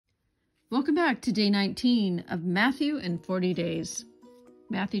Welcome back to day 19 of Matthew in 40 days.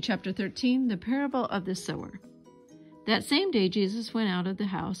 Matthew chapter 13, the parable of the sower. That same day Jesus went out of the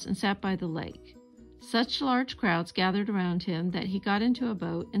house and sat by the lake. Such large crowds gathered around him that he got into a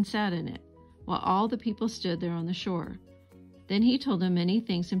boat and sat in it, while all the people stood there on the shore. Then he told them many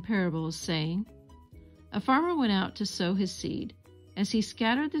things in parables, saying, A farmer went out to sow his seed. As he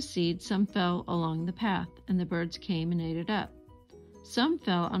scattered the seed, some fell along the path, and the birds came and ate it up. Some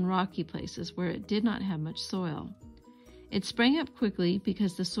fell on rocky places where it did not have much soil. It sprang up quickly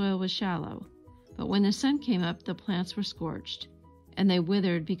because the soil was shallow, but when the sun came up, the plants were scorched, and they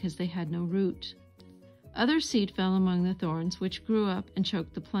withered because they had no root. Other seed fell among the thorns, which grew up and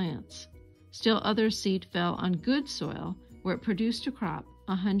choked the plants. Still other seed fell on good soil, where it produced a crop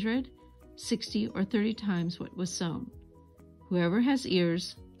 100, 60, or 30 times what was sown. Whoever has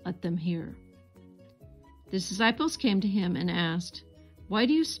ears, let them hear. The disciples came to him and asked, Why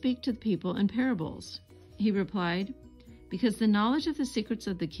do you speak to the people in parables? He replied, Because the knowledge of the secrets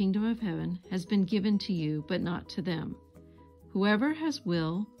of the kingdom of heaven has been given to you, but not to them. Whoever has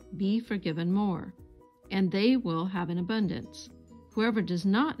will be forgiven more, and they will have an abundance. Whoever does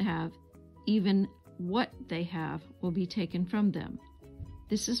not have, even what they have will be taken from them.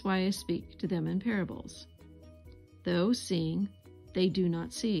 This is why I speak to them in parables. Though seeing, they do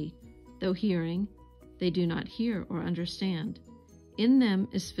not see. Though hearing, they do not hear or understand. In them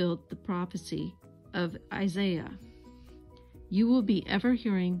is filled the prophecy of Isaiah. You will be ever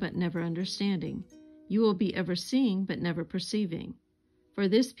hearing but never understanding. You will be ever seeing but never perceiving. For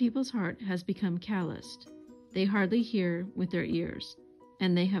this people's heart has become calloused. They hardly hear with their ears,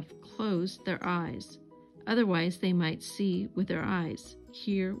 and they have closed their eyes. Otherwise they might see with their eyes,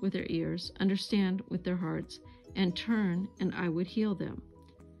 hear with their ears, understand with their hearts, and turn, and I would heal them.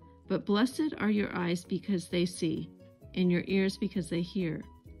 But blessed are your eyes because they see, and your ears because they hear.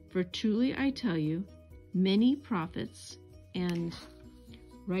 For truly I tell you, many prophets and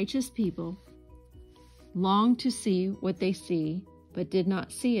righteous people long to see what they see, but did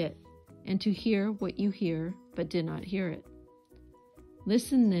not see it, and to hear what you hear, but did not hear it.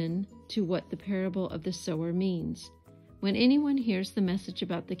 Listen then to what the parable of the sower means. When anyone hears the message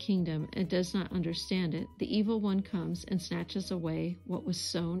about the kingdom and does not understand it, the evil one comes and snatches away what was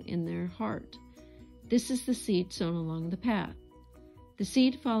sown in their heart. This is the seed sown along the path. The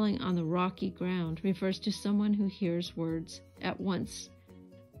seed falling on the rocky ground refers to someone who hears words at once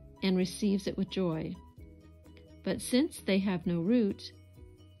and receives it with joy. But since they have no root,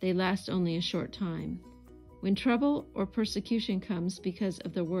 they last only a short time. When trouble or persecution comes because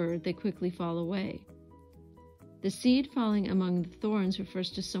of the word, they quickly fall away. The seed falling among the thorns refers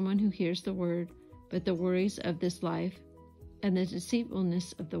to someone who hears the word, but the worries of this life and the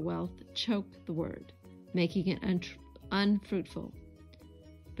deceitfulness of the wealth choke the word, making it unfruitful.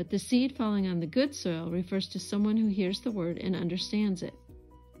 But the seed falling on the good soil refers to someone who hears the word and understands it.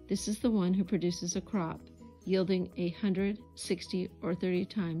 This is the one who produces a crop, yielding 100, 60, or 30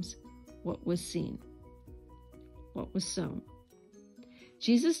 times what was sown.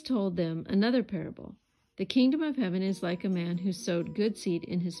 Jesus told them another parable. The kingdom of heaven is like a man who sowed good seed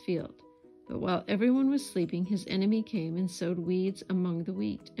in his field. But while everyone was sleeping, his enemy came and sowed weeds among the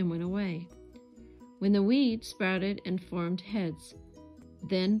wheat and went away. When the weeds sprouted and formed heads,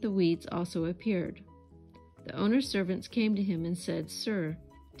 then the weeds also appeared. The owner's servants came to him and said, Sir,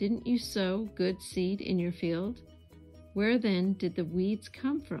 didn't you sow good seed in your field? Where then did the weeds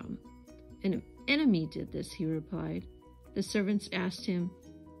come from? An enemy did this, he replied. The servants asked him,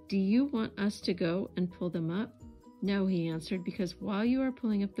 Do you want us to go and pull them up? No, he answered, because while you are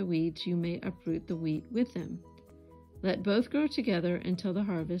pulling up the weeds, you may uproot the wheat with them. Let both grow together until the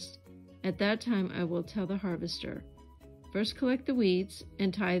harvest. At that time I will tell the harvester, First collect the weeds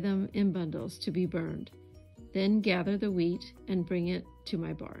and tie them in bundles to be burned. Then gather the wheat and bring it to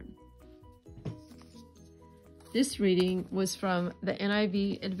my barn. This reading was from the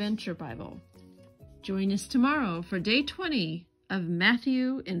NIV Adventure Bible. Join us tomorrow for day 20 of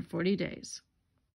Matthew in 40 days.